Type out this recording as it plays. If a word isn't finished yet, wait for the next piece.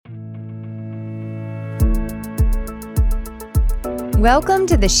Welcome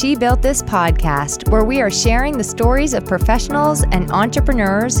to the She Built This podcast, where we are sharing the stories of professionals and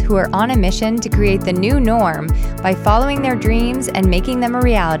entrepreneurs who are on a mission to create the new norm by following their dreams and making them a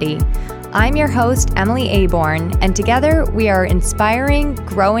reality. I'm your host, Emily Aborn, and together we are inspiring,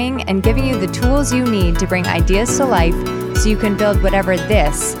 growing, and giving you the tools you need to bring ideas to life so you can build whatever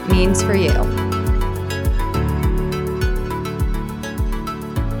this means for you.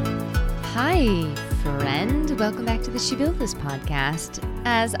 Hi, friend. Welcome back to the She Built This podcast.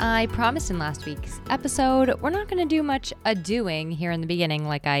 As I promised in last week's episode, we're not going to do much ado-ing here in the beginning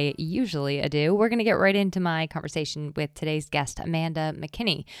like I usually do. We're going to get right into my conversation with today's guest, Amanda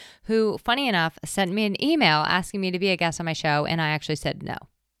McKinney, who, funny enough, sent me an email asking me to be a guest on my show, and I actually said no.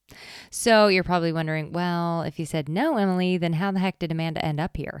 So you're probably wondering, well, if you said no, Emily, then how the heck did Amanda end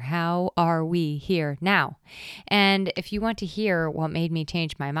up here? How are we here now? And if you want to hear what made me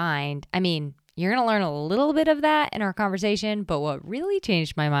change my mind, you're going to learn a little bit of that in our conversation, but what really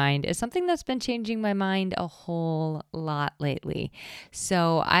changed my mind is something that's been changing my mind a whole lot lately.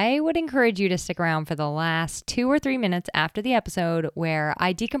 So I would encourage you to stick around for the last 2 or 3 minutes after the episode where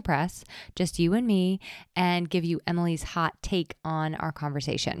I decompress, just you and me, and give you Emily's hot take on our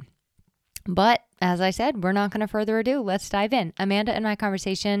conversation. But as I said, we're not going to further ado. Let's dive in. Amanda and my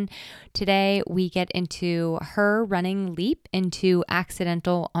conversation today, we get into her running leap into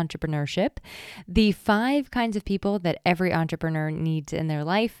accidental entrepreneurship, the 5 kinds of people that every entrepreneur needs in their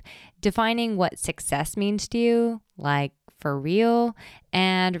life, defining what success means to you, like for real,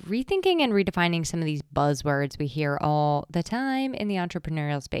 and rethinking and redefining some of these buzzwords we hear all the time in the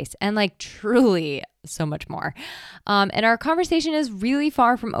entrepreneurial space, and truly so much more. And our conversation is really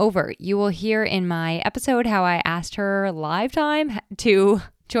far from over. You will hear in my episode how I asked her live time to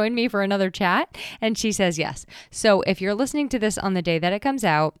join me for another chat, and she says yes. So if you're listening to this on the day that it comes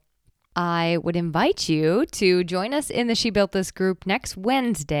out, I would invite you to join us in the She Built This group next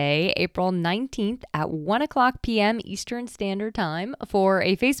Wednesday, April 19th at 1 o'clock p.m. Eastern Standard Time for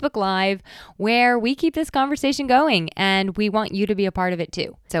a Facebook Live where we keep this conversation going, and we want you to be a part of it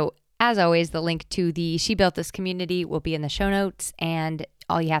too. So as always, the link to the She Built This community will be in the show notes, and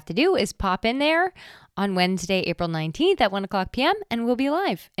all you have to do is pop in there on Wednesday, April 19th at 1 o'clock p.m. and we'll be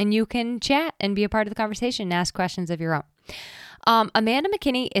live, and you can chat and be a part of the conversation and ask questions of your own. Amanda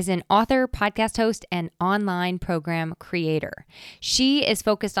McKinney is an author, podcast host, and online program creator. She is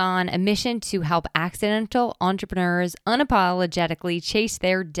focused on a mission to help accidental entrepreneurs unapologetically chase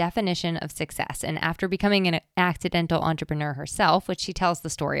their definition of success. And after becoming an accidental entrepreneur herself, which she tells the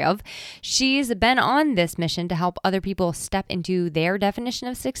story of, she's been on this mission to help other people step into their definition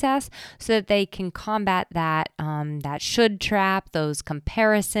of success so that they can combat that should trap, those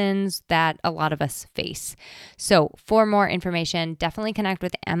comparisons that a lot of us face. So for more information, definitely connect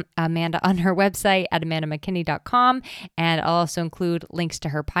with Amanda on her website at amandamckinney.com. And I'll also include links to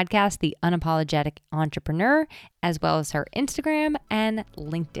her podcast, The Unapologetic Entrepreneur, as well as her Instagram and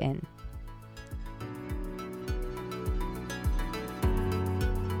LinkedIn.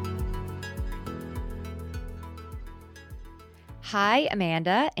 Hi,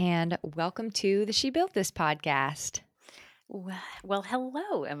 Amanda, and welcome to the She Built This podcast. Well,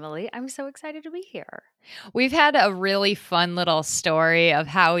 hello, Emily. I'm so excited to be here. We've had a really fun little story of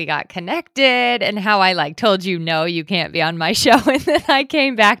how we got connected and how I told you, no, you can't be on my show. And then I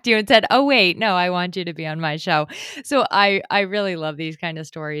came back to you and said, oh, wait, no, I want you to be on my show. So I really love these kind of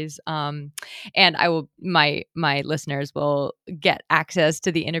stories. And I will, my listeners will get access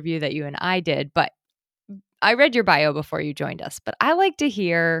to the interview that you and I did. But I read your bio before you joined us, but I like to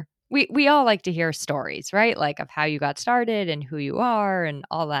hear We all like to hear stories, right? Of how you got started and who you are and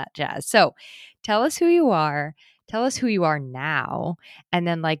all that jazz. So tell us who you are. Tell us who you are now. And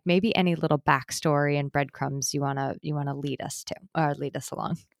then maybe any little backstory and breadcrumbs you wanna lead us to or lead us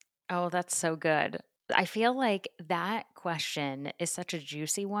along. Oh, that's so good. I feel like that question is such a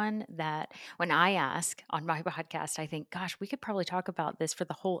juicy one that when I ask on my podcast, I think, gosh, we could probably talk about this for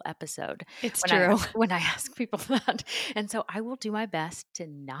the whole episode. It's true. true. When I ask people that. And so I will do my best to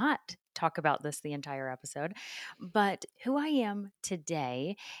not talk about this the entire episode. But who I am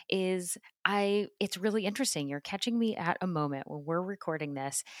today is it's really interesting. You're catching me at a moment when we're recording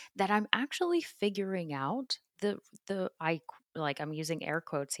this that I'm actually figuring out I'm using air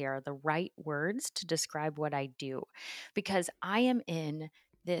quotes here, the right words to describe what I do, because I am in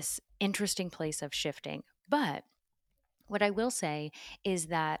this interesting place of shifting. But what I will say is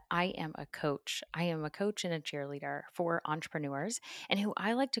that I am a coach. I am a coach and a cheerleader for entrepreneurs, and who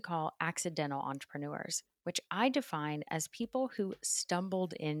I like to call accidental entrepreneurs, which I define as people who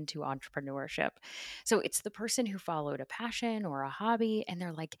stumbled into entrepreneurship. So it's the person who followed a passion or a hobby, and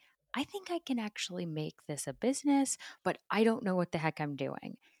they're like, I think I can actually make this a business, but I don't know what the heck I'm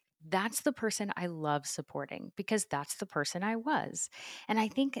doing. That's the person I love supporting because that's the person I was. And I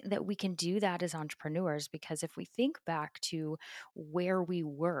think that we can do that as entrepreneurs because if we think back to where we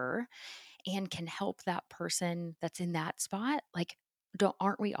were and can help that person that's in that spot, like, don't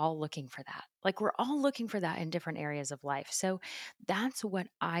aren't we all looking for that? Like, we're all looking for that in different areas of life. So that's what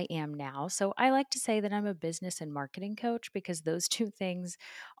I am now. So I like to say that I'm a business and marketing coach because those two things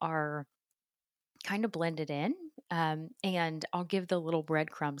are kind of blended in. And I'll give the little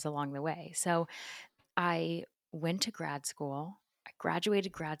breadcrumbs along the way. So I went to grad school. I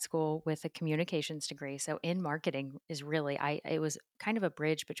graduated grad school with a communications degree. So in marketing is really I it was kind of a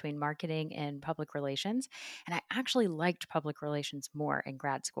bridge between marketing and public relations. And I actually liked public relations more in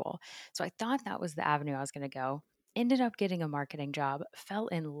grad school. So I thought that was the avenue I was going to go. Ended up getting a marketing job, fell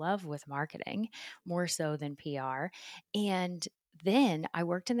in love with marketing more so than PR. And then I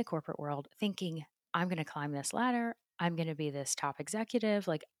worked in the corporate world thinking I'm going to climb this ladder. I'm going to be this top executive.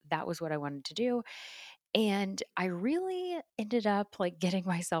 Like that was what I wanted to do. And I really ended up like getting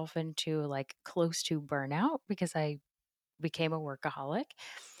myself into like close to burnout because I became a workaholic.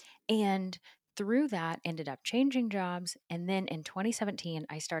 And through that, ended up changing jobs. And then in 2017,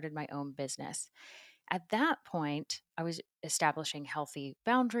 I started my own business. At that point, I was establishing healthy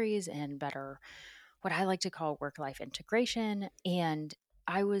boundaries and better, what I like to call work life integration. And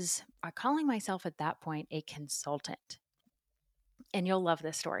I was calling myself at that point a consultant, and you'll love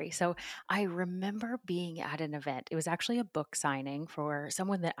this story. So I remember being at an event. It was actually a book signing for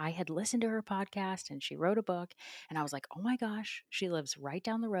someone that I had listened to her podcast and she wrote a book. And I was like, oh my gosh, she lives right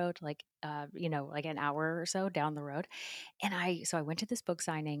down the road, like, like an hour or so down the road. So I went to this book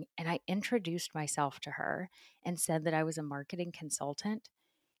signing and I introduced myself to her and said that I was a marketing consultant.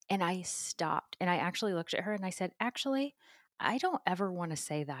 And I stopped and I actually looked at her and I said, actually, I don't ever want to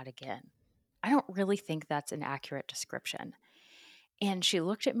say that again. I don't really think that's an accurate description. And she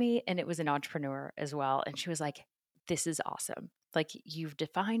looked at me, and it was an entrepreneur as well. And she was like, this is awesome. Like, you've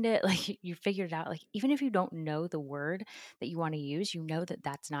defined it, like, you figured it out. Like, even if you don't know the word that you want to use, you know that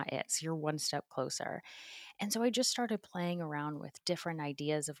that's not it. So you're one step closer. And so I just started playing around with different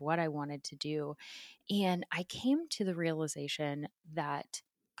ideas of what I wanted to do. And I came to the realization that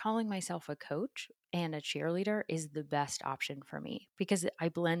calling myself a coach and a cheerleader is the best option for me because I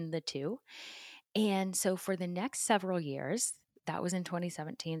blend the two. And so for the next several years, that was in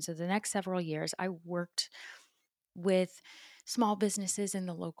 2017. So the next several years, I worked with small businesses in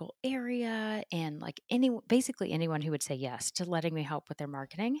the local area and like basically anyone who would say yes to letting me help with their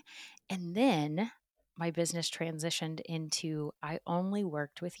marketing. And then my business transitioned into I only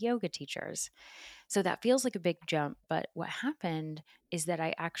worked with yoga teachers. So that feels like a big jump, but what happened is that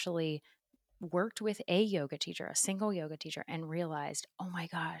I actually worked with a yoga teacher, a single yoga teacher, and realized, oh my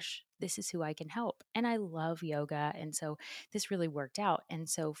gosh, this is who I can help. And I love yoga. And so this really worked out. And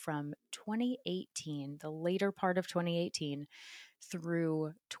so from 2018, the later part of 2018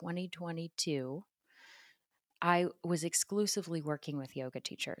 through 2022, I was exclusively working with yoga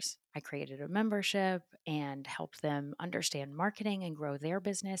teachers. I created a membership and helped them understand marketing and grow their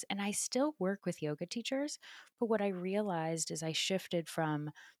business. And I still work with yoga teachers. But what I realized is I shifted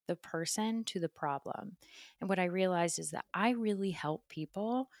from the person to the problem. And what I realized is that I really help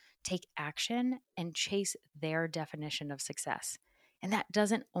people take action and chase their definition of success. And that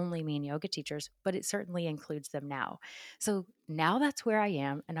doesn't only mean yoga teachers, but it certainly includes them now. So now that's where I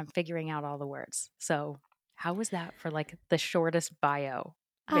am, and I'm figuring out all the words. So how was that for like the shortest bio?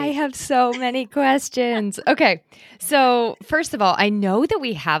 I Maybe. have so many questions. Okay. So, first of all, I know that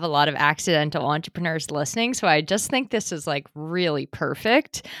we have a lot of accidental entrepreneurs listening. So, I just think this is like really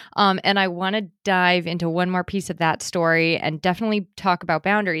perfect. And I want to dive into one more piece of that story and definitely talk about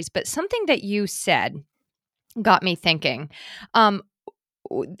boundaries. But something that you said got me thinking.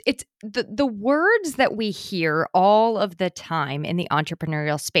 It's the words that we hear all of the time in the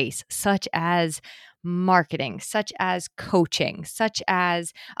entrepreneurial space, such as marketing, such as coaching, such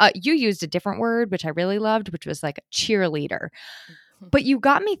as you used a different word, which I really loved, which was like cheerleader. But you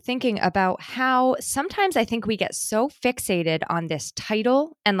got me thinking about how sometimes I think we get so fixated on this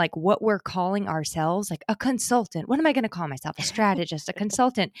title and like what we're calling ourselves, like a consultant. What am I going to call myself? A strategist, a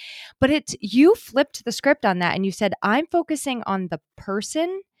consultant. But you flipped the script on that and you said, I'm focusing on the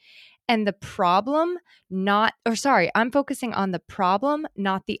person and the problem, I'm focusing on the problem,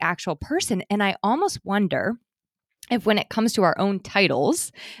 not the actual person. And I almost wonder if when it comes to our own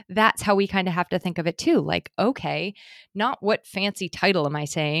titles, that's how we kind of have to think of it too. Like, okay, not what fancy title am I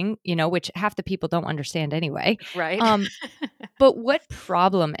saying, which half the people don't understand anyway. Right. But what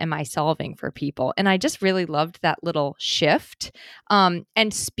problem am I solving for people? And I just really loved that little shift. And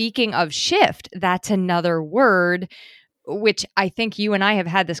speaking of shift, that's another word which I think you and I have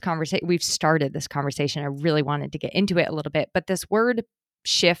had this conversation. We've started this conversation. I really wanted to get into it a little bit, but this word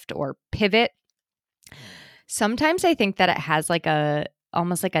shift or pivot, sometimes I think that it has like a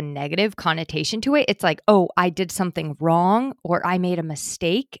almost like a negative connotation to it. It's like, oh, I did something wrong, or I made a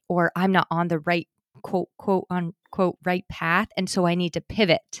mistake, or I'm not on the right quote unquote right path. And so I need to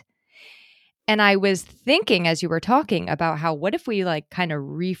pivot. And I was thinking as you were talking about how, what if we like kind of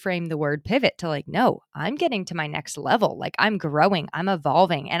reframe the word pivot to like, no, I'm getting to my next level. Like I'm growing, I'm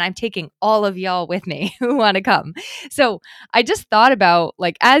evolving, and I'm taking all of y'all with me who want to come. So I just thought about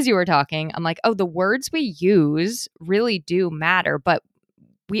like, as you were talking, I'm like, oh, the words we use really do matter, but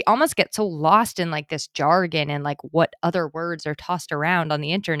we almost get so lost in like this jargon and like what other words are tossed around on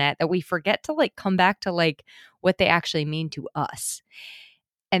the internet that we forget to like come back to like what they actually mean to us.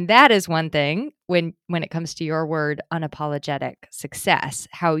 And that is one thing when it comes to your word unapologetic success,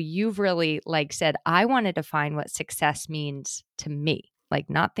 how you've really like said, I want to define what success means to me, like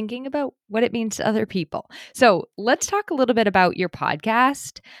not thinking about what it means to other people. So let's talk a little bit about your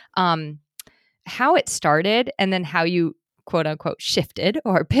podcast, how it started, and then how you quote unquote shifted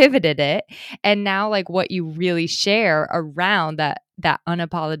or pivoted it. And now like what you really share around that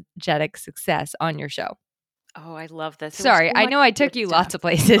unapologetic success on your show. Oh, I love this. It was Sorry, so I much know I good took you stuff. lots of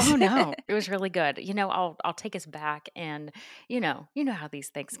places. Oh no, it was really good. I'll take us back, and you know how these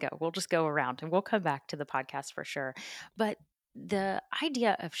things go. We'll just go around and we'll come back to the podcast for sure. But the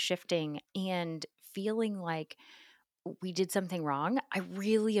idea of shifting and feeling like we did something wrong, I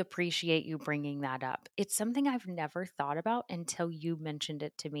really appreciate you bringing that up. It's something I've never thought about until you mentioned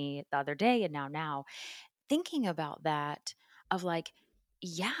it to me the other day, and now thinking about that of like,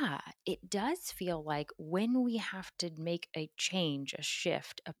 yeah, it does feel like when we have to make a change, a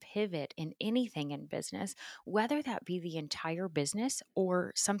shift, a pivot in anything in business, whether that be the entire business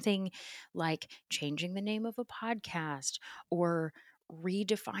or something like changing the name of a podcast or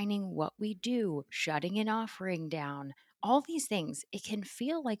redefining what we do, shutting an offering down, all these things, it can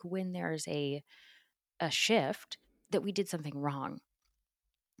feel like when there's a shift that we did something wrong.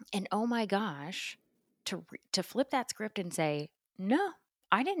 And oh my gosh, to flip that script and say, "No,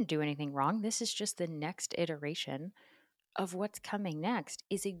 I didn't do anything wrong. This is just the next iteration of what's coming next,"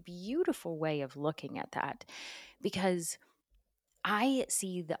 is a beautiful way of looking at that, because I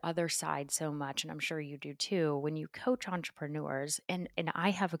see the other side so much, and I'm sure you do too, when you coach entrepreneurs, and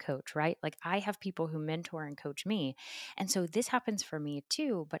I have a coach, right? Like I have people who mentor and coach me. And so this happens for me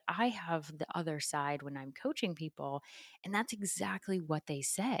too, but I have the other side when I'm coaching people, and that's exactly what they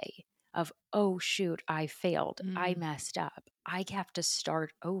say of, "Oh shoot, I failed. I Mm. messed up. I have to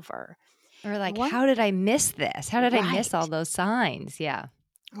start over." Or And like, one how did I miss this? How did I miss all right. those signs? Yeah.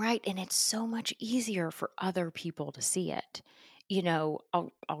 Right, and it's so much easier for other people to see it.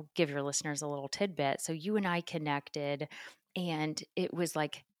 I'll give your listeners a little tidbit. So you and I connected, and it was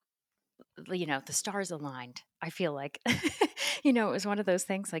like, the stars aligned. I feel like, it was one of those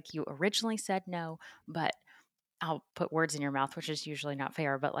things like you originally said no, but I'll put words in your mouth, which is usually not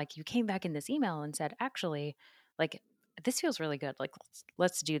fair, but like you came back in this email and said, actually, like this feels really good. Like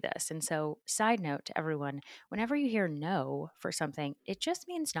let's do this. And so, side note to everyone, whenever you hear no for something, it just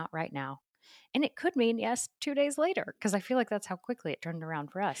means not right now. And it could mean yes 2 days later, because I feel like that's how quickly it turned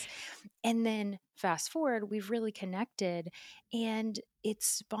around for us. And then fast forward, we've really connected, and it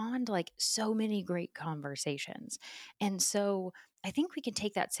spawned like so many great conversations. And so I think we can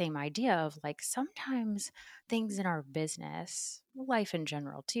take that same idea of like sometimes things in our business, life in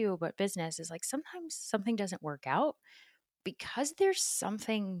general too, but business is like sometimes something doesn't work out because there's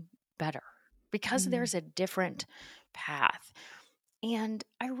something better, because Mm. there's a different path. And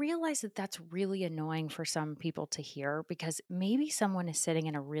I realize that that's really annoying for some people to hear, because maybe someone is sitting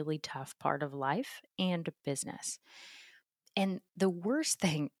in a really tough part of life and business. And the worst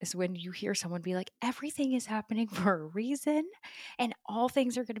thing is when you hear someone be like, everything is happening for a reason and all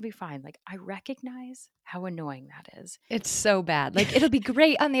things are going to be fine. Like, I recognize how annoying that is. It's so bad. Like, it'll be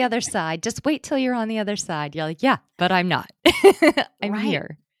great on the other side. Just wait till you're on the other side. You're like, yeah, but I'm not. I'm Right.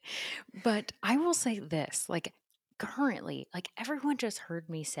 here. But I will say this, like, currently, like, everyone just heard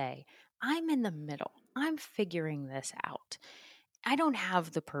me say, I'm in the middle. I'm figuring this out. I don't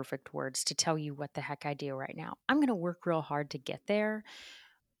have the perfect words to tell you what the heck I do right now. I'm going to work real hard to get there,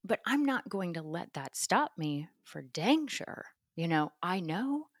 but I'm not going to let that stop me for dang sure. I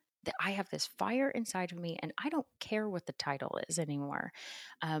know that I have this fire inside of me, and I don't care what the title is anymore.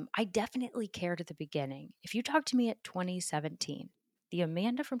 I definitely cared at the beginning. If you talk to me at 2017, the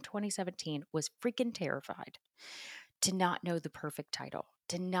Amanda from 2017 was freaking terrified. to not know the perfect title,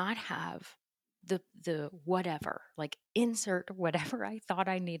 to not have the whatever, like insert whatever I thought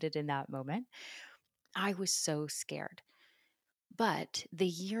I needed in that moment. I was so scared. But the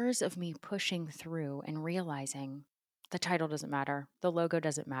years of me pushing through and realizing the title doesn't matter, the logo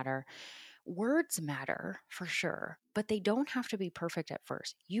doesn't matter, words matter for sure, but they don't have to be perfect at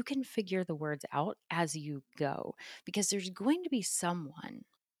first. You can figure the words out as you go because there's going to be someone,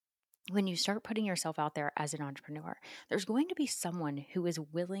 when you start putting yourself out there as an entrepreneur, there's going to be someone who is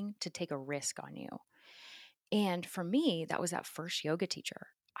willing to take a risk on you. And for me, that was that first yoga teacher.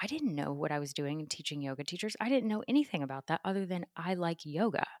 I didn't know what I was doing teaching yoga teachers. I didn't know anything about that other than I like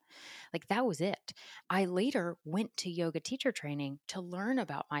yoga. Like that was it. I later went to yoga teacher training to learn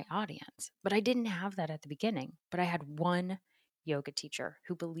about my audience, but I didn't have that at the beginning. But I had one yoga teacher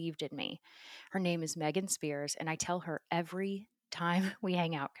who believed in me. Her name is Megan Spears, and I tell her every time we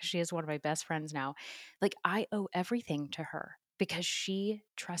hang out because she is one of my best friends now. Like I owe everything to her because she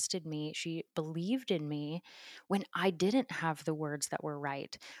trusted me. She believed in me when I didn't have the words that were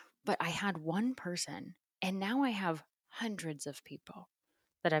right. But I had one person, and now I have hundreds of people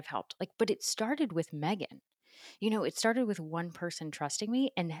that I've helped. Like, but it started with Megan. It started with one person trusting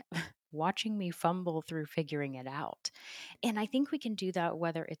me and watching me fumble through figuring it out. And I think we can do that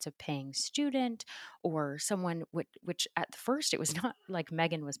whether it's a paying student or someone, which at first it was not like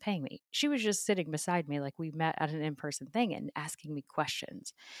Megan was paying me. She was just sitting beside me, like we met at an in person thing and asking me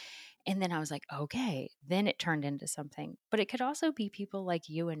questions. And then I was like, okay, then it turned into something. But it could also be people like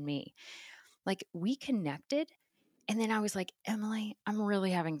you and me. Like we connected and then I was like, Emily, I'm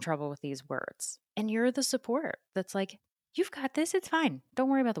really having trouble with these words. And you're the support that's like, you've got this. It's fine. Don't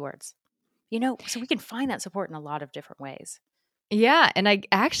worry about the words. So we can find that support in a lot of different ways. Yeah. And I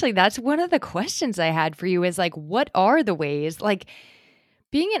actually, that's one of the questions I had for you is like, what are the ways? Like,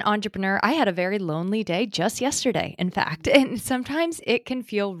 being an entrepreneur, I had a very lonely day just yesterday, in fact. And sometimes it can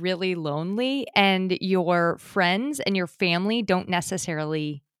feel really lonely, and your friends and your family don't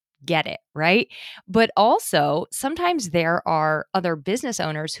necessarily get it, right? But also, sometimes there are other business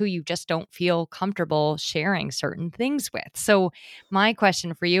owners who you just don't feel comfortable sharing certain things with. So, my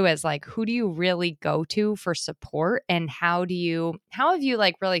question for you is like, who do you really go to for support, and how have you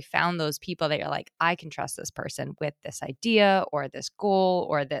like really found those people that you're like, I can trust this person with this idea or this goal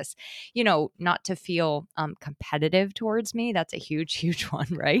or this, not to feel competitive towards me. That's a huge, huge one,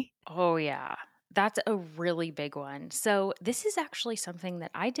 right? Oh, yeah. That's a really big one. So, this is actually something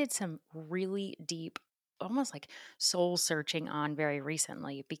that I did some really deep, almost like soul searching on very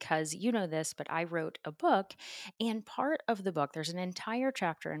recently because you know this, but I wrote a book. And part of the book, there's an entire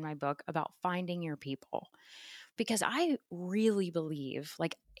chapter in my book about finding your people. Because I really believe,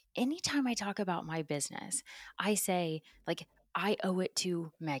 like, anytime I talk about my business, I say, like, I owe it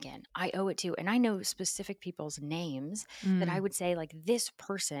to Megan. I owe it to, and I know specific people's names that I Mm. would say, like, this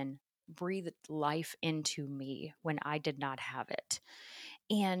person breathed life into me when I did not have it.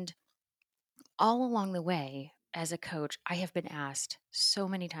 And all along the way, as a coach, I have been asked so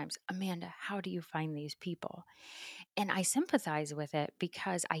many times, Amanda, how do you find these people? And I sympathize with it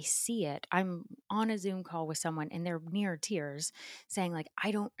because I see it. I'm on a Zoom call with someone and they're near tears saying like,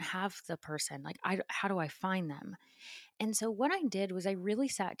 I don't have the person. Like, how do I find them? And so what I did was I really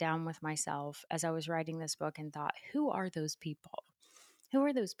sat down with myself as I was writing this book and thought, who are those people? Who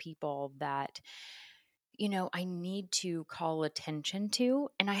are those people that I need to call attention to?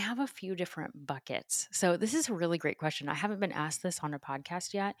 And I have a few different buckets. So this is a really great question. I haven't been asked this on a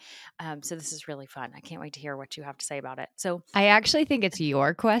podcast yet. So this is really fun. I can't wait to hear what you have to say about it. So, I actually think it's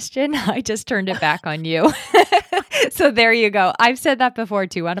your question. I just turned it back on you. So there you go. I've said that before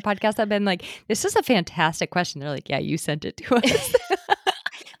too on a podcast. I've been like, this is a fantastic question. They're like, yeah, you sent it to us.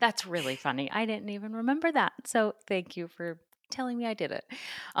 that's really funny. I didn't even remember that. So thank you for telling me I did it.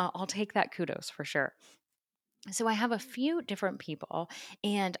 I'll take that kudos for sure. So I have a few different people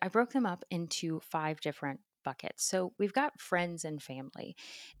and I broke them up into 5 different buckets. So we've got friends and family.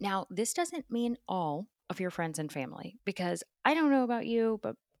 Now, this doesn't mean all of your friends and family because I don't know about you,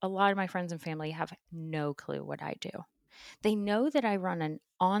 but a lot of my friends and family have no clue what I do. They know that I run an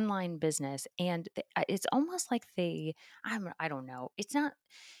online business and it's almost like I don't know. It's not,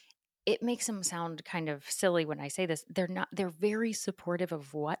 it makes them sound kind of silly when I say this. They're very supportive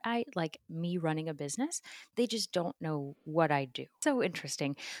of what I like, me running a business. They just don't know what I do. So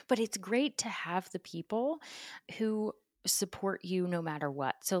interesting. But it's great to have the people who support you no matter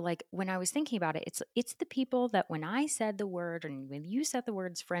what. So like when I was thinking about it, it's the people that when I said the word and when you said the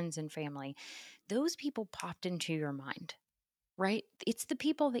words friends and family, those people popped into your mind. right? It's the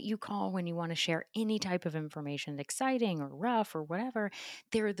people that you call when you want to share any type of information, exciting or rough or whatever.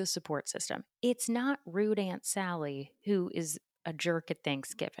 They're the support system. It's not rude Aunt Sally who is a jerk at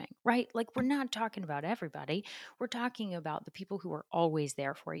Thanksgiving, right? Like, we're not talking about everybody. We're talking about the people who are always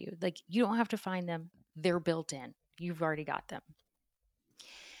there for you. Like, you don't have to find them, they're built in. You've already got them.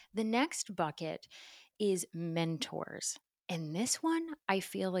 The next bucket is mentors. And this one, I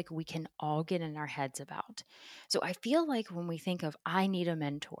feel like we can all get in our heads about. So I feel like when we think of I need a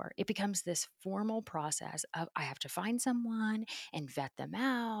mentor, it becomes this formal process of I have to find someone and vet them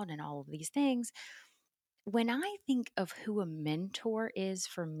out and all of these things. When I think of who a mentor is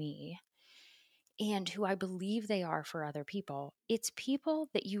for me, and who I believe they are for other people. It's people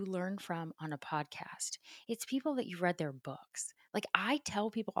that you learn from on a podcast. It's people that you read their books. Like, I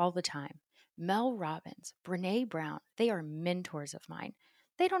tell people all the time, Mel Robbins, Brene Brown, they are mentors of mine.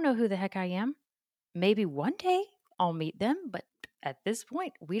 They don't know who the heck I am. Maybe one day I'll meet them, but at this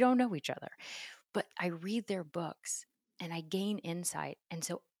point, we don't know each other. But I read their books and I gain insight. And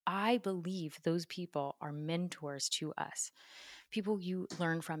so I believe those people are mentors to us, people you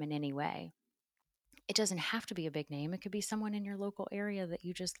learn from in any way. It doesn't have to be a big name. It could be someone in your local area that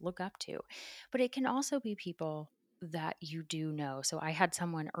you just look up to. But it can also be people that you do know. So I had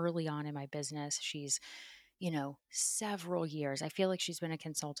someone early on in my business. She's, several years. I feel like she's been a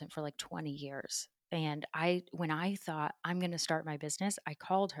consultant for like 20 years. And when I thought I'm going to start my business, I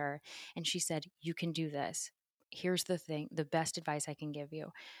called her and she said, "You can do this. Here's the thing, the best advice I can give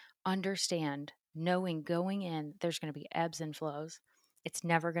you. Understand, knowing going in, there's going to be ebbs and flows. It's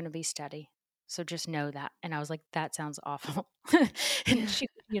never going to be steady. So just know that." And I was like, "That sounds awful." And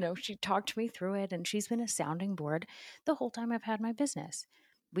she talked me through it, and she's been a sounding board the whole time I've had my business.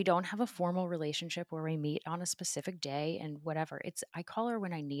 We don't have a formal relationship where we meet on a specific day and whatever. I call her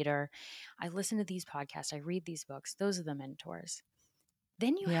when I need her. I listen to these podcasts, I read these books. Those are the mentors.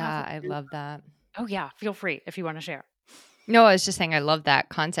 Then you have Yeah, I love that. Oh yeah, feel free if you want to share. No, I was just saying I love that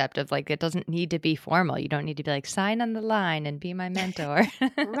concept of like it doesn't need to be formal. You don't need to be like sign on the line and be my mentor.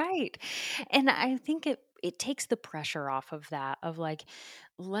 Right. And I think it takes the pressure off of that, of like,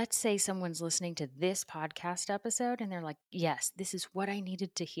 let's say someone's listening to this podcast episode and they're like, "Yes, this is what I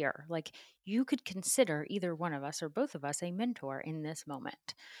needed to hear." Like, you could consider either one of us or both of us a mentor in this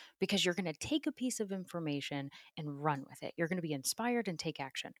moment, because you're going to take a piece of information and run with it. You're going to be inspired and take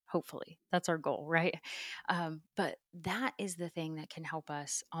action. Hopefully, that's our goal, right? But that is the thing that can help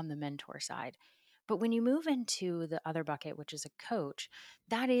us on the mentor side. But when you move into the other bucket, which is a coach,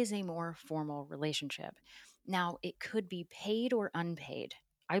 that is a more formal relationship. Now, it could be paid or unpaid.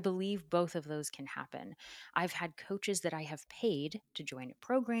 I believe both of those can happen. I've had coaches that I have paid to join a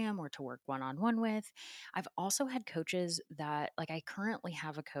program or to work one on one with. I've also had coaches that, like, I currently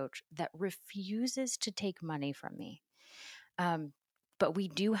have a coach that refuses to take money from me. Um, but we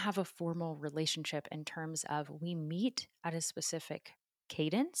do have a formal relationship in terms of we meet at a specific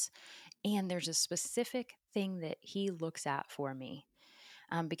cadence, and there's a specific thing that he looks at for me,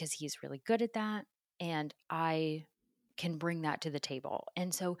 because he's really good at that. And I can bring that to the table.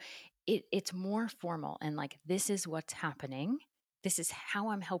 And so it's more formal and like, this is what's happening. This is how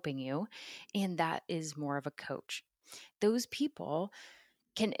I'm helping you. And that is more of a coach. Those people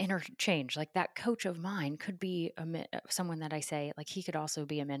can interchange. Like, that coach of mine could be someone that I say, like, he could also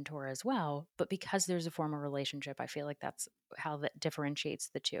be a mentor as well. But because there's a formal relationship, I feel like that's how that differentiates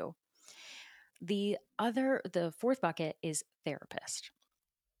the two. The fourth bucket is therapist.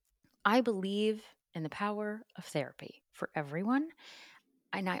 I believe in the power of therapy for everyone.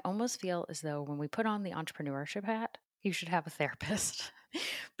 And I almost feel as though when we put on the entrepreneurship hat, you should have a therapist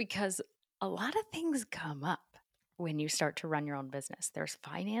because a lot of things come up when you start to run your own business. There's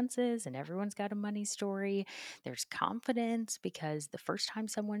finances, and everyone's got a money story. There's confidence because the first time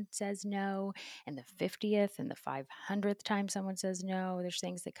someone says no, and the 50th and the 500th time someone says no, there's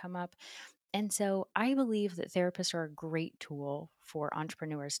things that come up. And so I believe that therapists are a great tool for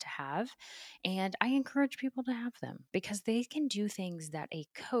entrepreneurs to have. And I encourage people to have them because they can do things that a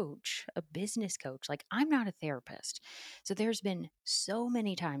coach, a business coach, like, I'm not a therapist. So there's been so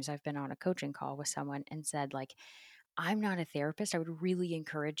many times I've been on a coaching call with someone and said, like, "I'm not a therapist. I would really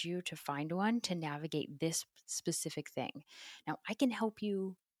encourage you to find one to navigate this specific thing. Now, I can help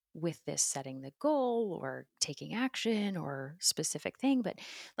you with this setting the goal or taking action or specific thing, but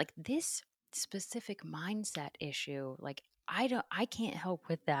like, this specific mindset issue, like, I can't help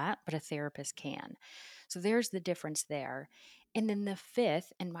with that, but a therapist can." So there's the difference there. And then the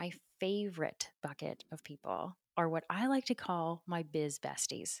fifth and my favorite bucket of people are what I like to call my biz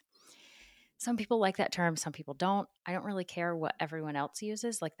besties. Some people like that term, some people don't. I don't really care what everyone else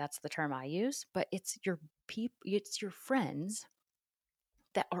uses. Like that's the term I use, but it's your it's your friends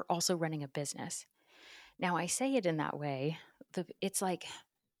that are also running a business. Now I say it in that way. It's like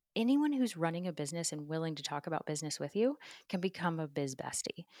anyone who's running a business and willing to talk about business with you can become a biz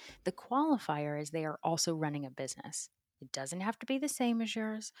bestie. The qualifier is they are also running a business. It doesn't have to be the same as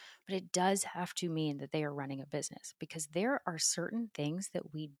yours, but it does have to mean that they are running a business because there are certain things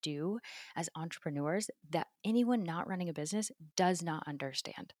that we do as entrepreneurs that anyone not running a business does not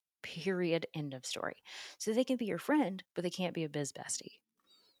understand. Period. End of story. So they can be your friend, but they can't be a biz bestie.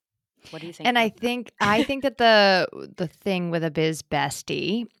 What do you think And about I think that the thing with a biz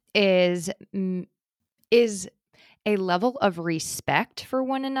bestie is a level of respect for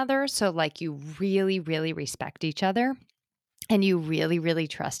one another. So like you really, really respect each other and you really, really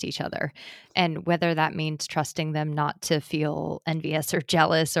trust each other. And whether that means trusting them not to feel envious or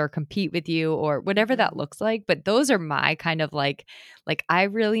jealous or compete with you or whatever that that? looks like. But those are my kind of like I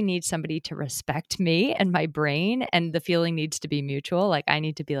really need somebody to respect me and my brain, and the feeling needs to be mutual. Like I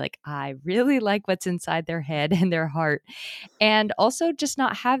need to be like, I really like what's inside their head and their heart. And also just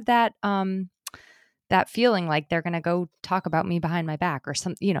not have that feeling like they're going to go talk about me behind my back or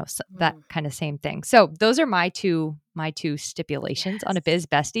some, that Mm, kind of same thing. So those are my two stipulations on a yes. biz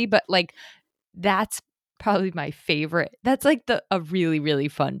bestie, but like that's probably my favorite. That's like a really, really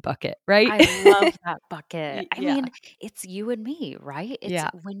fun bucket, right? I love that bucket. I Yeah. mean, it's you and me, right? It's Yeah.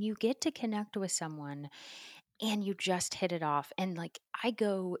 when you get to connect with someone and you just hit it off. And like I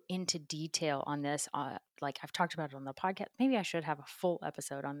go into detail on this. Like I've talked about it on the podcast. Maybe I should have a full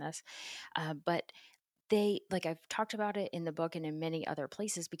episode on this. But like I've talked about it in the book and in many other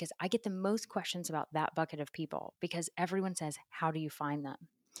places because I get the most questions about that bucket of people because everyone says, how do you find them?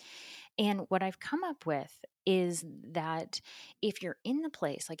 And what I've come up with is that if you're in the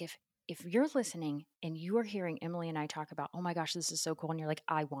place, like if you're listening and you are hearing Emily and I talk about, oh my gosh, this is so cool, and you're like,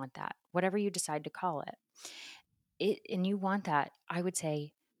 I want that, whatever you decide to call it, and you want that, I would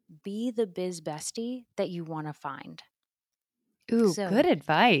say, be the biz bestie that you want to find. Ooh, So good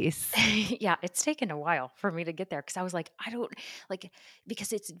advice. yeah, it's taken a while for me to get there because I was like, I don't like,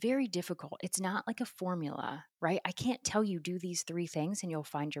 because it's very difficult. It's not like a formula, right? I can't tell you do these three things and you'll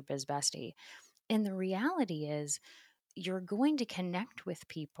find your biz bestie. And the reality is, you're going to connect with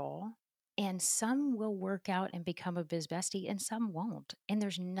people, and some will work out and become a biz bestie, and some won't. And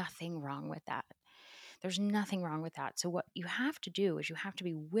there's nothing wrong with that. There's nothing wrong with that. So, what you have to do is you have to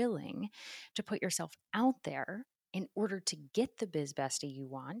be willing to put yourself out there in order to get the biz bestie you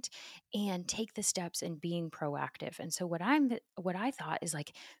want and take the steps in being proactive. And so what I thought is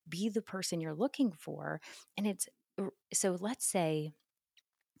like be the person you're looking for. And it's so let's say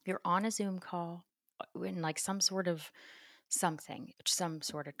you're on a Zoom call in like some sort of something, some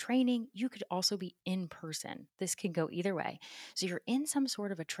sort of training. You could also be in person. This can go either way. So you're in some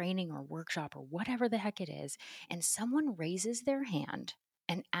sort of a training or workshop or whatever the heck it is, and someone raises their hand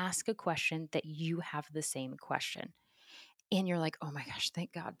and asks a question that you have the same question. And you're like, oh my gosh,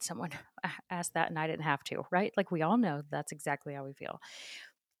 thank God someone asked that and I didn't have to, right? Like we all know that's exactly how we feel.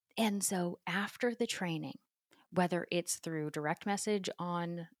 And so after the training, whether it's through direct message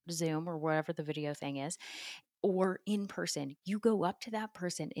on Zoom or whatever the video thing is, or in person, you go up to that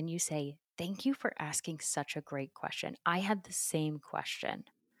person and you say, thank you for asking such a great question. I had the same question.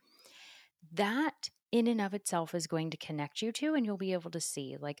 That in and of itself is going to connect you to, and you'll be able to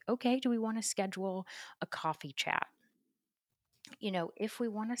see, like, okay, do we want to schedule a coffee chat? If we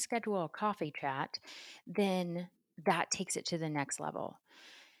want to schedule a coffee chat, then that takes it to the next level.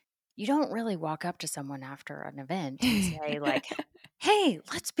 You don't really walk up to someone after an event and say, like, hey,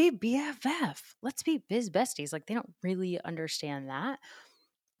 let's be BFF. Let's be biz besties. Like, they don't really understand that.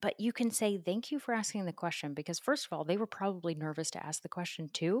 But you can say, thank you for asking the question because, first of all, they were probably nervous to ask the question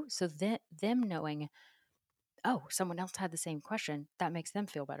too. So, that them knowing, oh, someone else had the same question, that makes them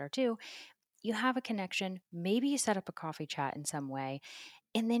feel better too. You have a connection. Maybe you set up a coffee chat in some way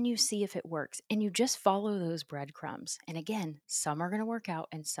and then you see if it works and you just follow those breadcrumbs. And again, some are going to work out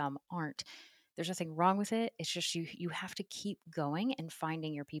and some aren't. There's nothing wrong with it. It's just you have to keep going and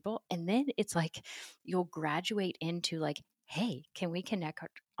finding your people. And then it's like you'll graduate into like, hey, can we connect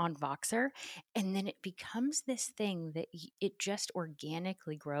on Voxer? And then it becomes this thing that it just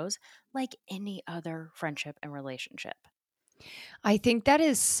organically grows like any other friendship and relationship. I think that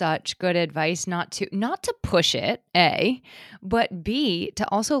is such good advice not to push it, A, but B, to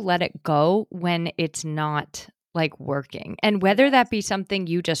also let it go when it's not like working. And whether Yes. that be something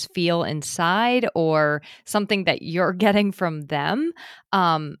you just feel inside or something that you're getting from them,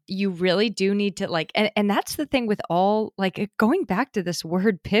 you really do need to like, and that's the thing with all like going back to this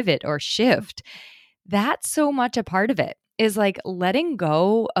word pivot or shift, that's so much a part of it is like letting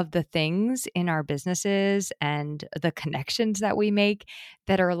go of the things in our businesses and the connections that we make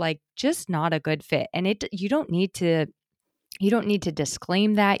that are like just not a good fit. And you don't need to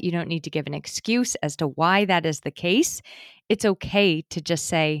disclaim that. You don't need to give an excuse as to why that is the case. It's okay to just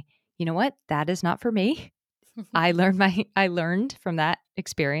say, you know what? That is not for me. I learned from that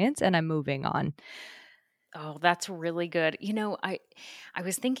experience and I'm moving on. Oh, that's really good. I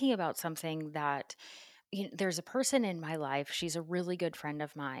was thinking about something that there's a person in my life. She's a really good friend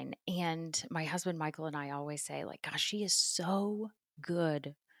of mine, and my husband Michael and I always say, like, gosh, she is so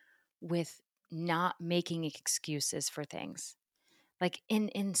good with not making excuses for things. Like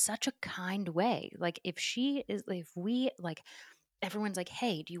in such a kind way. Like if we like everyone's like,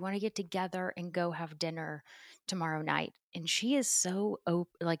 "Hey, do you want to get together and go have dinner tomorrow night?" And she is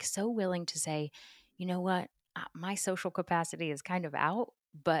like so willing to say, "You know what? My social capacity is kind of out,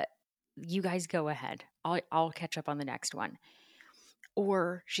 but you guys go ahead. I'll catch up on the next one."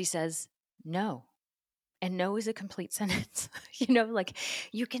 Or she says, "No." And no is a complete sentence. Like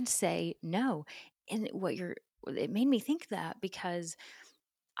you can say no. And it made me think that because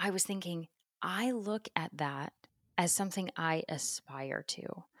I was thinking, I look at that as something I aspire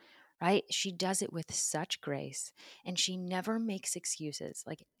to, right? She does it with such grace and she never makes excuses,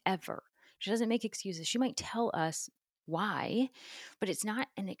 like ever. She doesn't make excuses. She might tell us why, but it's not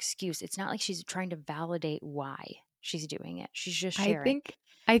an excuse. It's not like she's trying to validate why she's doing it. She's just I sharing. think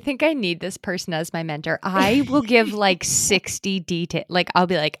I think I need this person as my mentor. I will give like 60 detail. Like I'll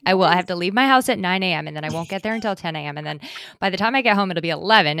be like, I have Yes. to leave my house at 9 a.m. and then I won't get there until 10 a.m. And then by the time I get home, it'll be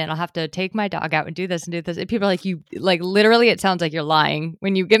 11 and I'll have to take my dog out and do this and do this. And people are like, you like literally, it sounds like you're lying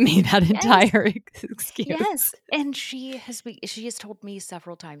when you give me that Yes. entire excuse. Yes. And she has told me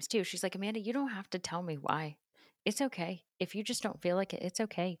several times too. She's like, "Amanda, you don't have to tell me why. It's okay. If you just don't feel like it, it's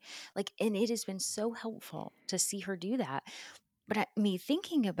okay." Like, and it has been so helpful to see her do that. But me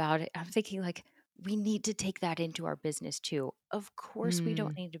thinking about it, I'm thinking like we need to take that into our business too. Of course, we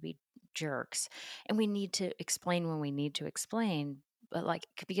don't Mm. need to be jerks, and we need to explain when we need to explain. But like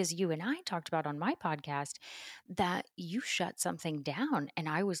because you and I talked about on my podcast that you shut something down, and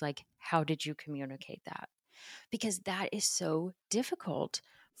I was like, "How did you communicate that?" Because that is so difficult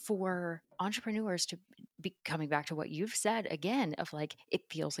for entrepreneurs to be coming back to what you've said again of like it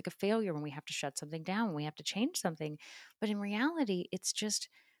feels like a failure when we have to shut something down, when we have to change something, but in reality it's just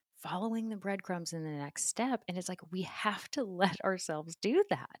following the breadcrumbs in the next step, and it's like we have to let ourselves do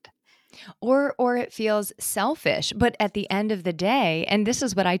that. Or it feels selfish. But at the end of the day, and this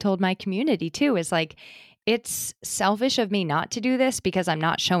is what I told my community too, is like it's selfish of me not to do this because I'm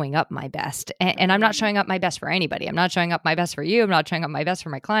not showing up my best. And I'm not Mm, showing up my best for anybody. I'm not showing up my best for you. I'm not showing up my best for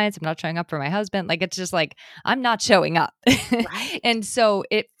my clients. I'm not showing up for my husband. Like it's just like I'm not showing up. right. And so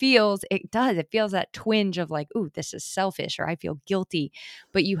it feels that twinge of like, ooh, this is selfish or I feel guilty.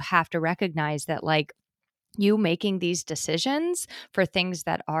 But you have to recognize that like you making these decisions for things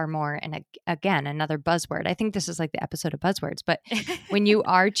that are more, and again another buzzword, I think this is like the episode of buzzwords, but when you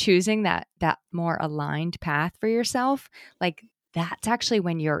are choosing that more aligned path for yourself, like that's actually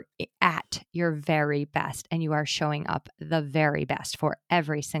when you're at your very best and you are showing up the very best for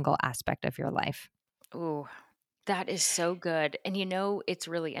every single aspect of your life. Ooh, that is so good. And it's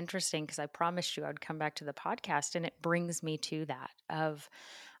really interesting because I promised you I'd come back to the podcast, and it brings me to that of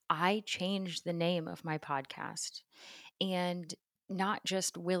I changed the name of my podcast, and not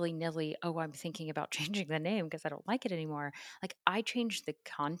just willy-nilly, oh, I'm thinking about changing the name because I don't like it anymore. Like I changed the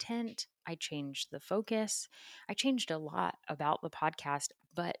content, I changed the focus, I changed a lot about the podcast,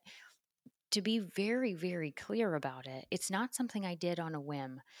 but to be very, very clear about it, it's not something I did on a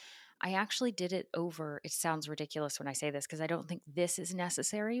whim. I actually did it over, it sounds ridiculous when I say this because I don't think this is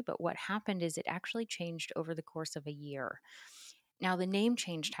necessary, but what happened is it actually changed over the course of a year. Now, the name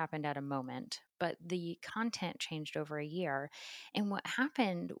change happened at a moment, but the content changed over a year. And what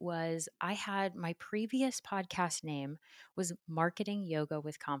happened was I had my previous podcast name was Marketing Yoga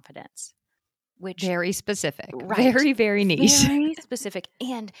with Confidence, which Very specific, right, very, very niche. very specific.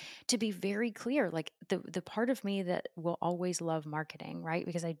 And to be very clear, like the part of me that will always love marketing, right?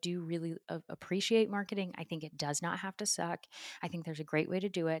 Because I do really appreciate marketing. I think it does not have to suck. I think there's a great way to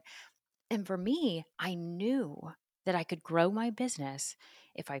do it. And for me, I knew that I could grow my business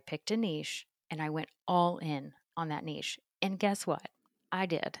if I picked a niche and I went all in on that niche. And guess what? I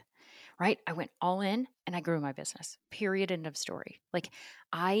did, right? I went all in and I grew my business. Period. End of story. Like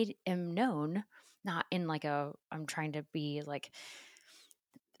I am known not in like I'm trying to be like,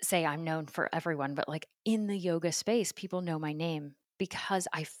 say I'm known for everyone, but like in the yoga space, people know my name because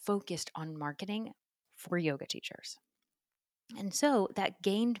I focused on marketing for yoga teachers. And so that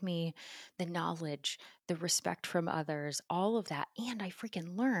gained me the knowledge, the respect from others, all of that. And I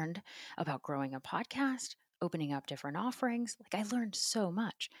freaking learned about growing a podcast, opening up different offerings. Like I learned so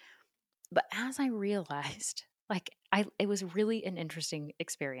much. But as I realized, it was really an interesting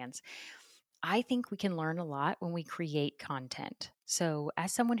experience. I think we can learn a lot when we create content. So,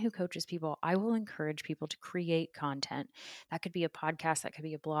 as someone who coaches people, I will encourage people to create content. That could be a podcast, that could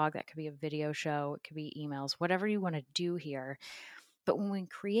be a blog, that could be a video show, it could be emails, whatever you want to do here. But when we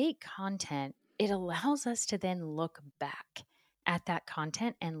create content, it allows us to then look back at that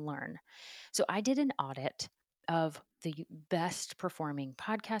content and learn. So, I did an audit of the best performing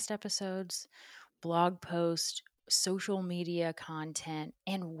podcast episodes, blog post, social media content,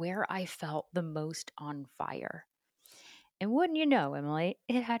 and where I felt the most on fire. And wouldn't you know, Emily,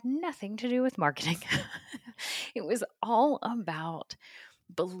 it had nothing to do with marketing. It was all about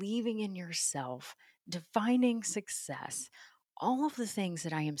believing in yourself, defining success, all of the things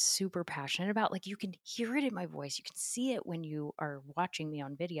that I am super passionate about. Like you can hear it in my voice, you can see it when you are watching me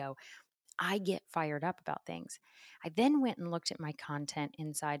on video. I get fired up about things. I then went and looked at my content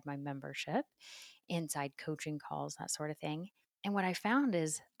inside my membership, inside coaching calls, that sort of thing. And what I found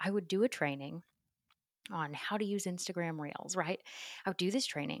is I would do a training on how to use Instagram Reels, right? I would do this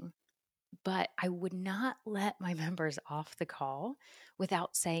training, but I would not let my members off the call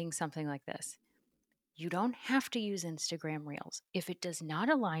without saying something like this. You don't have to use Instagram Reels. If it does not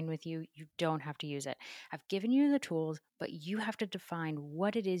align with you, you don't have to use it. I've given you the tools, but you have to define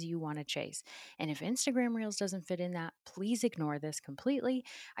what it is you want to chase. And if Instagram Reels doesn't fit in that, please ignore this completely.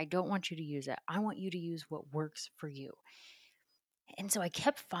 I don't want you to use it. I want you to use what works for you. And so I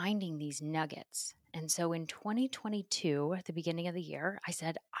kept finding these nuggets. And so in 2022, at the beginning of the year, I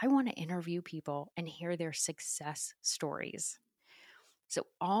said, I want to interview people and hear their success stories. So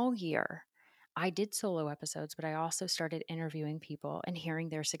all year, I did solo episodes, but I also started interviewing people and hearing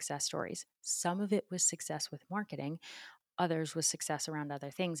their success stories. Some of it was success with marketing, others was success around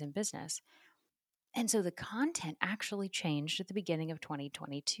other things in business. And so the content actually changed at the beginning of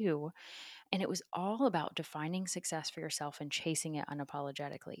 2022. And it was all about defining success for yourself and chasing it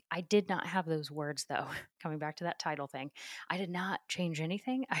unapologetically. I did not have those words, though, coming back to that title thing. I did not change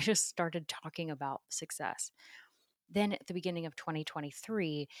anything. I just started talking about success. Then at the beginning of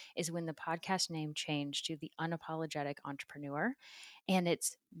 2023 is when the podcast name changed to The Unapologetic Entrepreneur. And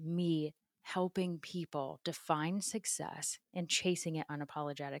it's me helping people define success and chasing it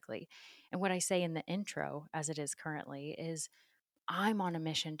unapologetically. And what I say in the intro, as it is currently, is I'm on a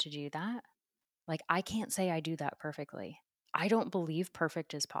mission to do that. Like, I can't say I do that perfectly. I don't believe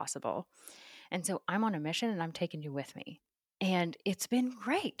perfect is possible. And so I'm on a mission and I'm taking you with me. And it's been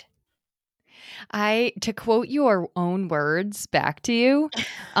great. To quote your own words back to you,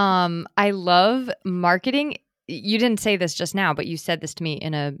 I love marketing. You didn't say this just now, but you said this to me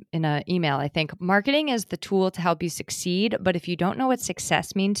in a email. I think marketing is the tool to help you succeed, but if you don't know what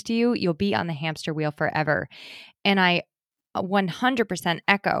success means to you, you'll be on the hamster wheel forever. And I 100%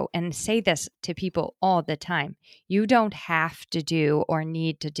 echo and say this to people all the time. You don't have to do or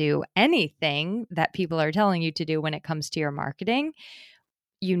need to do anything that people are telling you to do when it comes to your marketing.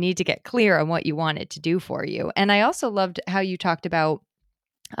 You need to get clear on what you want it to do for you. And I also loved how you talked about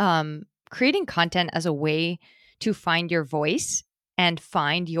creating content as a way to find your voice and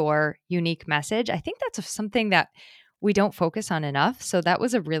find your unique message. I think that's something that we don't focus on enough. So that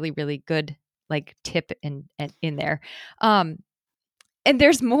was a really, really good like tip in there. And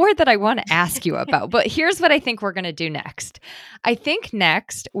there's more that I want to ask you about, but here's what I think we're going to do next. I think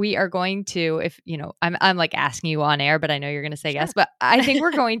next we are going to, if you know, I'm like asking you on air, but I know you're going to say Sure. yes, but I think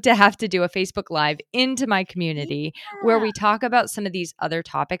we're going to have to do a Facebook Live into my community where we talk about some of these other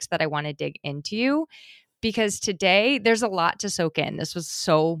topics that I want to dig into, because today there's a lot to soak in. This was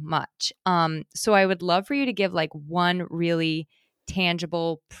so much. So I would love for you to give like one really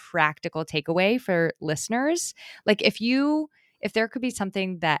tangible, practical takeaway for listeners. Like if there could be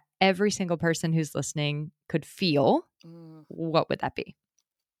something that every single person who's listening could feel, what would that be?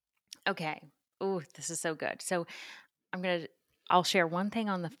 Okay. Oh, this is so good. So I'll share one thing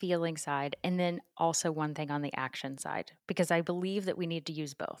on the feeling side and then also one thing on the action side because I believe that we need to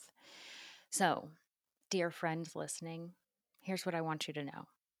use both. So, dear friends listening, here's what I want you to know.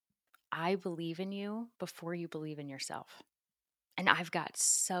 I believe in you before you believe in yourself. And I've got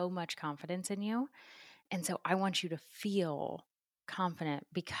so much confidence in you. And so I want you to feel confident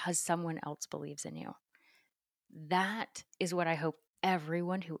because someone else believes in you. That is what I hope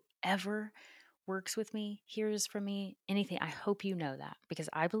everyone who ever works with me, hears from me, anything, I hope you know that because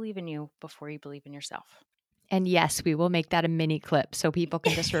I believe in you before you believe in yourself. And yes, we will make that a mini clip so people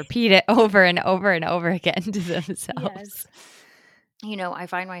can just repeat it over and over and over again to themselves. Yes. I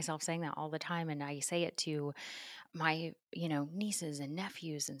find myself saying that all the time, and I say it to my, nieces and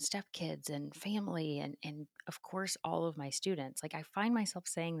nephews and stepkids and family and of course all of my students. Like I find myself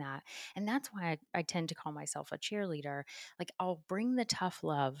saying that. And that's why I tend to call myself a cheerleader. Like I'll bring the tough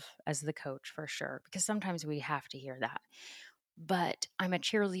love as the coach for sure, because sometimes we have to hear that. But I'm a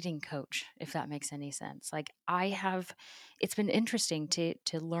cheerleading coach, if that makes any sense. Like it's been interesting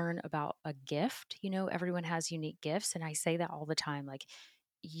to learn about a gift. Everyone has unique gifts, and I say that all the time. Like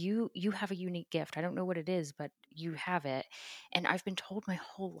you have a unique gift. I don't know what it is, but you have it. And I've been told my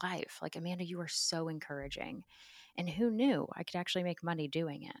whole life, like, Amanda, you are so encouraging. And who knew I could actually make money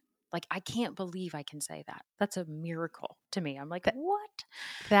doing it? Like, I can't believe I can say that. That's a miracle to me. I'm like, Th- what?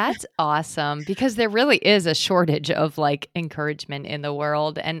 That's awesome because there really is a shortage of like encouragement in the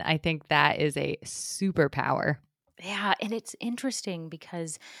world. And I think that is a superpower. Yeah. And it's interesting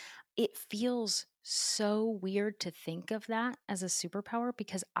because it feels so weird to think of that as a superpower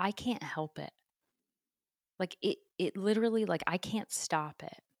because I can't help it. Like it literally, like I can't stop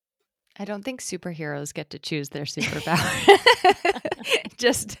it. I don't think superheroes get to choose their superpower.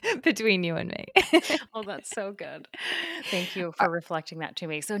 Just between you and me. Oh, that's so good. Thank you for reflecting that to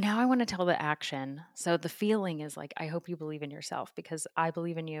me. So now I want to tell the action. So the feeling is like, I hope you believe in yourself because I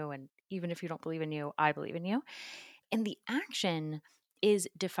believe in you. And even if you don't believe in you, I believe in you. And the action is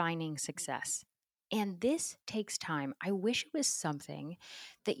defining success. And this takes time. I wish it was something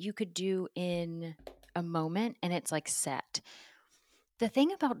that you could do in a moment and it's like set. The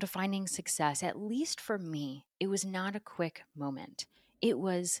thing about defining success, at least for me, it was not a quick moment. It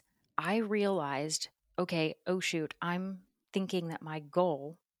was, I realized, okay, oh shoot, I'm thinking that my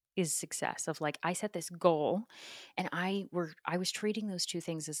goal is success of like I set this goal and I was treating those two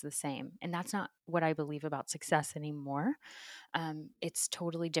things as the same. And that's not what I believe about success anymore. It's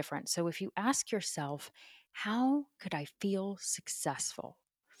totally different. So if you ask yourself, how could I feel successful?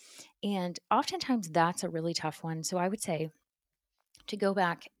 And oftentimes that's a really tough one. So I would say to go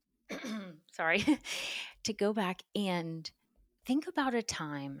back, sorry, to go back and think about a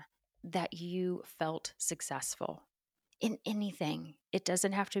time that you felt successful in anything. It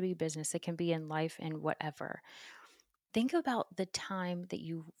doesn't have to be business, it can be in life and whatever. Think about the time that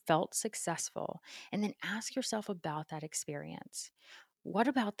you felt successful and then ask yourself about that experience. What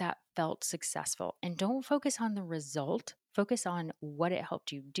about that felt successful? And don't focus on the result. Focus on what it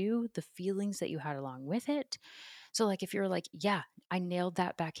helped you do, the feelings that you had along with it. So, like, if you're like, yeah, I nailed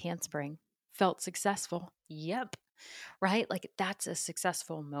that back handspring, felt successful. Yep. Right. Like, that's a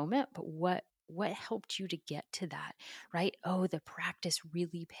successful moment. But what helped you to get to that, right? Oh, the practice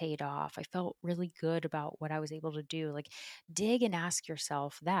really paid off. I felt really good about what I was able to do. Like, dig and ask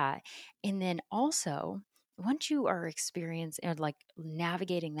yourself that. And then also, once you are experiencing and like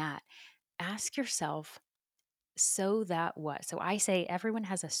navigating that, ask yourself, so that what? So I say everyone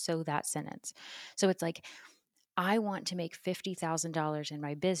has a so that sentence. So it's like, I want to make $50,000 in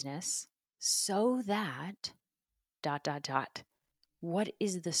my business so that dot, dot, dot. What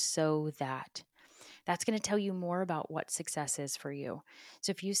is the so that? That's going to tell you more about what success is for you.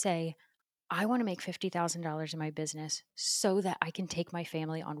 So if you say, I want to make $50,000 in my business so that I can take my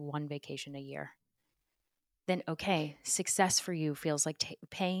family on one vacation a year, then okay, success for you feels like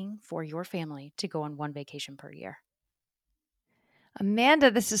paying for your family to go on one vacation per year.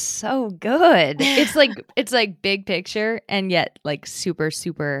 Amanda, this is so good. It's like big picture and yet like super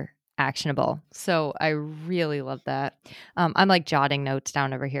super actionable. So I really love that. I'm like jotting notes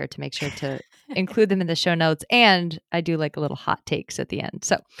down over here to make sure to include them in the show notes, and I do like a little hot takes at the end.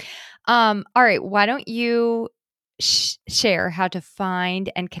 So, all right, why don't you share how to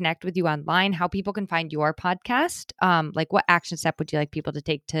find and connect with you online? How people can find your podcast? Like what action step would you like people to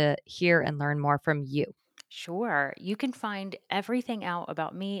take to hear and learn more from you? Sure. You can find everything out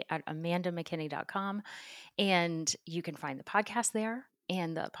about me at amandamckinney.com. And you can find the podcast there.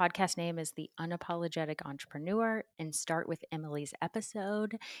 And the podcast name is The Unapologetic Entrepreneur, and start with Emily's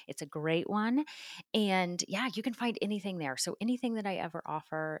episode. It's a great one. And yeah, you can find anything there. So anything that I ever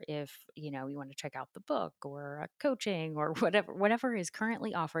offer, if you want to check out the book or coaching or whatever is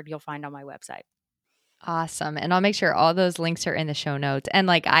currently offered, you'll find on my website. Awesome. And I'll make sure all those links are in the show notes. And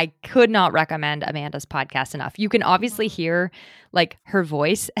like, I could not recommend Amanda's podcast enough. You can obviously hear like her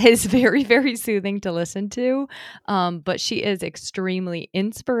voice is very, very soothing to listen to. But she is extremely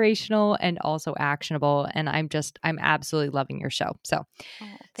inspirational and also actionable. And I'm absolutely loving your show. So, Oh,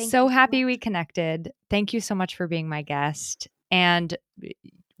 thank so you so happy we much. connected. Thank you so much for being my guest. And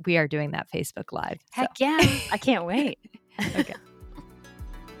we are doing that Facebook Live. Heck yeah. I can't wait. Okay.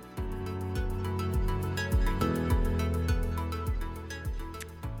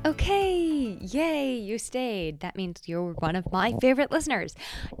 Okay, yay, you stayed. That means you're one of my favorite listeners.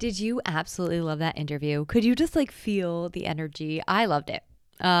 Did you absolutely love that interview? Could you just feel the energy? I loved it.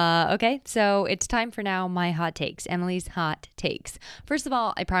 Okay, so it's time for now my hot takes, Emily's hot takes. First of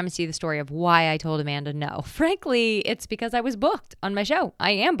all, I promised you the story of why I told Amanda no. Frankly, it's because I was booked on my show.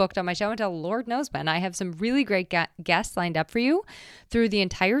 I am booked on my show until Lord knows when. I have some really great guests lined up for you through the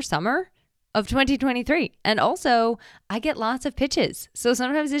entire summer of 2023. And also, I get lots of pitches. So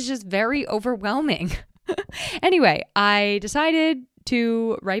sometimes it's just very overwhelming. Anyway, I decided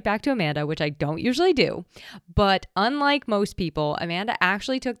to write back to Amanda, which I don't usually do. But unlike most people, Amanda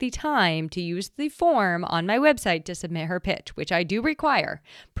actually took the time to use the form on my website to submit her pitch, which I do require.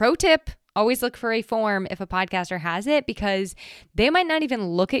 Pro tip, always look for a form if a podcaster has it, because they might not even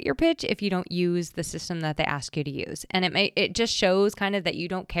look at your pitch if you don't use the system that they ask you to use. And it just shows kind of that you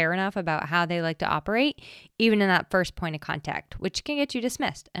don't care enough about how they like to operate, even in that first point of contact, which can get you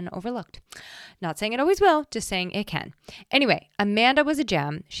dismissed and overlooked. Not saying it always will, just saying it can. Anyway, Amanda was a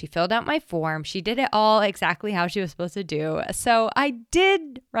gem. She filled out my form. She did it all exactly how she was supposed to do. So I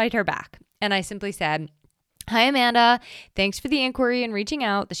did write her back, and I simply said, "Hi, Amanda. Thanks for the inquiry and reaching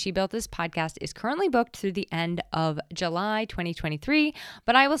out. The She Built This podcast is currently booked through the end of July 2023,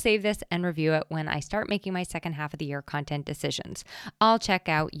 but I will save this and review it when I start making my second half of the year content decisions. I'll check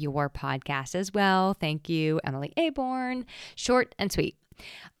out your podcast as well. Thank you, Emily Aborn." Short and sweet.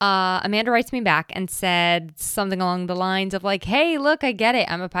 Amanda writes me back and said something along the lines of "Hey, look, I get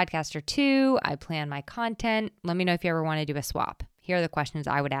it. I'm a podcaster too. I plan my content. Let me know if you ever want to do a swap. Here are the questions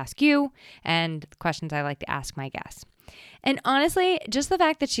I would ask you and the questions I like to ask my guests." And honestly, just the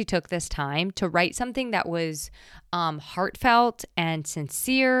fact that she took this time to write something that was heartfelt and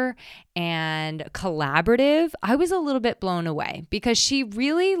sincere and collaborative, I was a little bit blown away, because she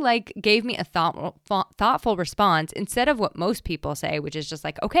really gave me a thoughtful response instead of what most people say, which is just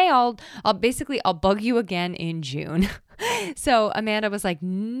okay, I'll bug you again in June. So Amanda was like,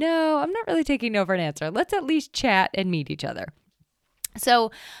 "No, I'm not really taking no for an answer. Let's at least chat and meet each other."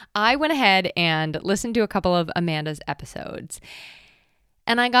 So I went ahead and listened to a couple of Amanda's episodes,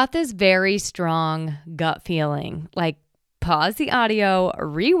 and I got this very strong gut feeling. Pause the audio,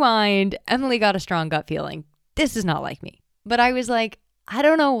 rewind. Emily got a strong gut feeling. This is not like me. But I was like, I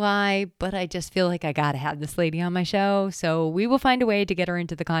don't know why, but I just feel like I got to have this lady on my show. So we will find a way to get her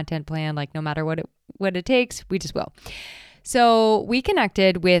into the content plan. No matter what it takes, we just will. So we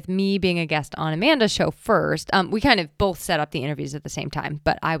connected with me being a guest on Amanda's show first. We kind of both set up the interviews at the same time,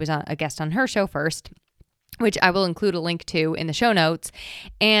 but I was a guest on her show first, which I will include a link to in the show notes.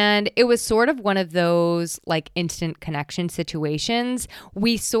 And it was sort of one of those instant connection situations.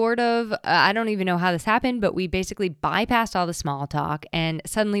 We sort of, I don't even know how this happened, but we basically bypassed all the small talk, and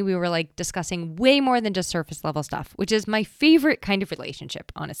suddenly we were discussing way more than just surface level stuff, which is my favorite kind of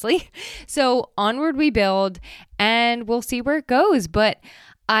relationship, honestly. So onward we build, and we'll see where it goes. But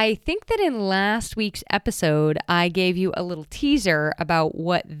I think that in last week's episode, I gave you a little teaser about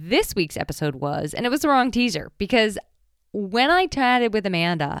what this week's episode was, and it was the wrong teaser, because when I chatted with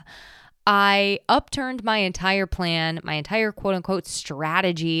Amanda, I upturned my entire plan, my entire quote unquote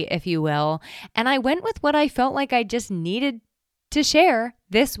strategy, if you will, and I went with what I felt like I just needed to share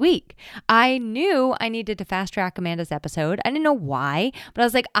this week. I knew I needed to fast track Amanda's episode. I didn't know why, but I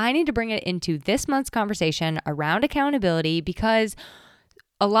was like, I need to bring it into this month's conversation around accountability, because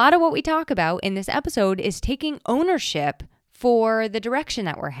a lot of what we talk about in this episode is taking ownership for the direction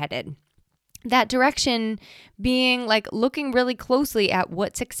that we're headed. That direction being looking really closely at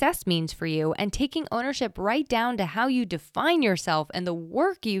what success means for you and taking ownership right down to how you define yourself and the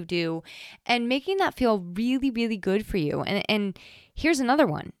work you do, and making that feel really, really good for you. And here's another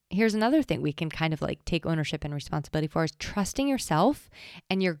one. Here's another thing we can kind of take ownership and responsibility for, is trusting yourself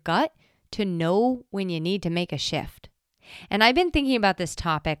and your gut to know when you need to make a shift. And I've been thinking about this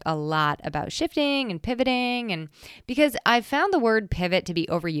topic a lot, about shifting and pivoting, and because I found the word pivot to be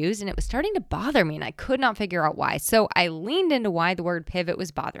overused, and it was starting to bother me, and I could not figure out why. So I leaned into why the word pivot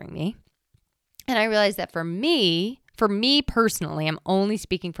was bothering me. And I realized that for me personally, I'm only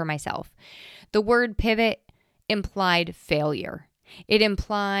speaking for myself, the word pivot implied failure. It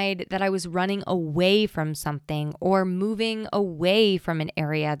implied that I was running away from something or moving away from an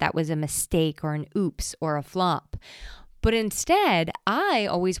area that was a mistake or an oops or a flop. But instead, I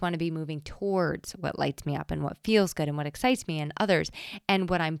always want to be moving towards what lights me up and what feels good and what excites me and others and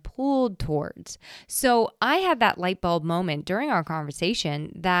what I'm pulled towards. So I had that light bulb moment during our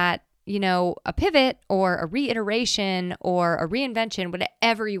conversation that, a pivot or a reiteration or a reinvention,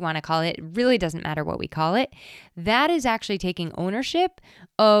 whatever you want to call it, it really doesn't matter what we call it. That is actually taking ownership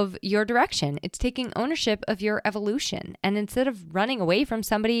of your direction. It's taking ownership of your evolution. And instead of running away from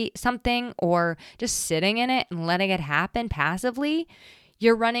something, or just sitting in it and letting it happen passively,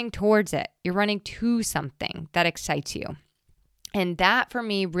 you're running towards it. You're running to something that excites you. And that for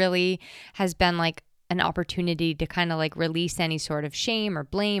me really has been like an opportunity to kind of like release any sort of shame or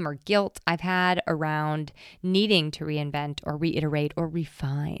blame or guilt I've had around needing to reinvent or reiterate or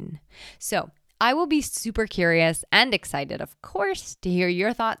refine. So I will be super curious and excited, of course, to hear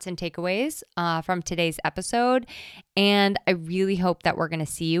your thoughts and takeaways from today's episode. And I really hope that we're going to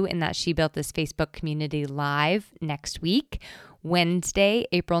see you in that She Built This Facebook community live next week, Wednesday,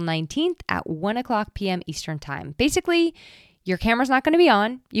 April 19th at 1:00 p.m. Eastern Time. Basically, your camera's not going to be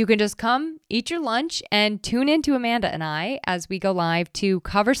on. You can just come, eat your lunch, and tune in to Amanda and I as we go live to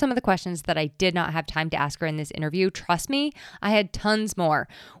cover some of the questions that I did not have time to ask her in this interview. Trust me, I had tons more.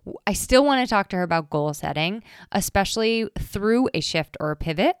 I still want to talk to her about goal setting, especially through a shift or a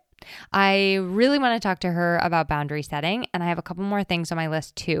pivot. I really want to talk to her about boundary setting, and I have a couple more things on my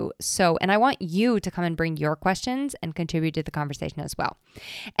list too. And I want you to come and bring your questions and contribute to the conversation as well.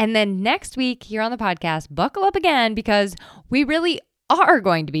 And then next week here on the podcast, buckle up again, because we really are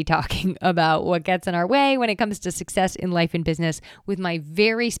going to be talking about what gets in our way when it comes to success in life and business with my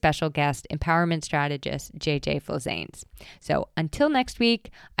very special guest, empowerment strategist, JJ Flazanes. So until next week,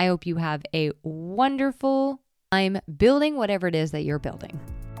 I hope you have a wonderful time building whatever it is that you're building.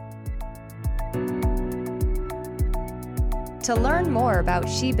 To learn more about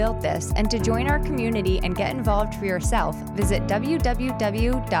She Built This and to join our community and get involved for yourself, visit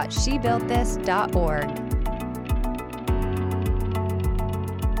www.shebuiltthis.org.